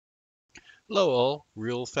Hello all,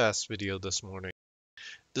 real fast video this morning.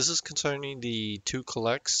 This is concerning the two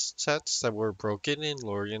collects sets that were broken in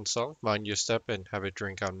Lorien Song, Mind Your Step and Have a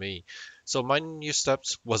Drink on Me. So Mind Your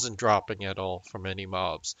Steps wasn't dropping at all from any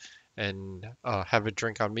mobs, and Have a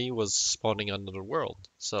Drink on Me was spawning under the world.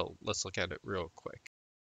 So let's look at it real quick.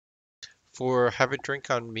 For Have a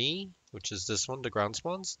Drink on Me, which is this one, the ground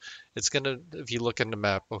spawns, it's gonna, if you look in the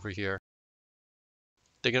map over here,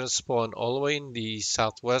 they're gonna spawn all the way in the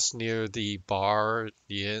southwest near the bar,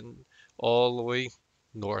 the inn, all the way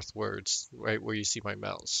northwards, right where you see my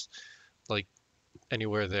mouse. Like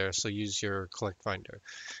anywhere there, so use your collect finder.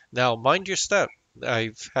 Now, mind your step.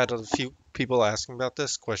 I've had a few people asking about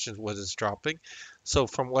this, questions what is dropping. So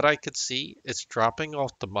from what I could see, it's dropping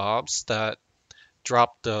off the mobs that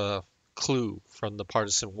dropped the clue from the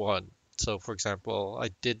partisan one. So for example,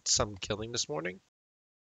 I did some killing this morning.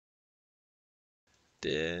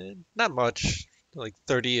 Did not much, like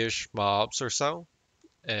 30-ish mobs or so.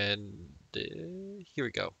 And here we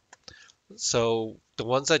go. So the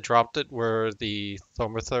ones that dropped it were the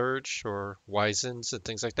thaumaturge or wisens and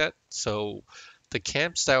things like that. So the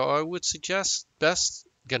camps that I would suggest best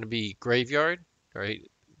going to be graveyard, right?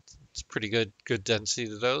 It's pretty good density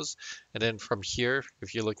to those. And then from here,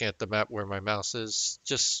 if you're looking at the map where my mouse is,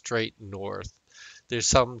 just straight north. There's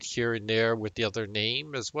some here and there with the other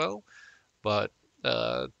name as well, but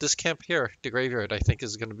this camp here, the graveyard, I think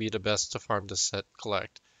is going to be the best to farm this set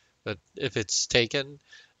collect. But if it's taken,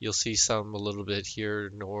 you'll see some a little bit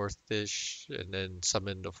here northish, and then some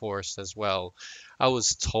in the forest as well. I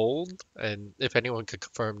was told, and if anyone could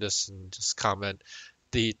confirm this and just comment,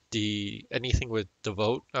 the anything with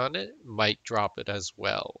devote on it might drop it as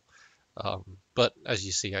well. But as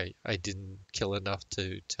you see, I didn't kill enough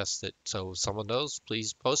to test it. So someone knows,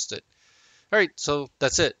 please post it. All right, so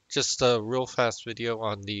that's it. Just a real fast video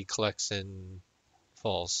on the collects in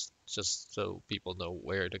Falls, just so people know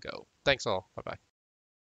where to go. Thanks all. Bye bye.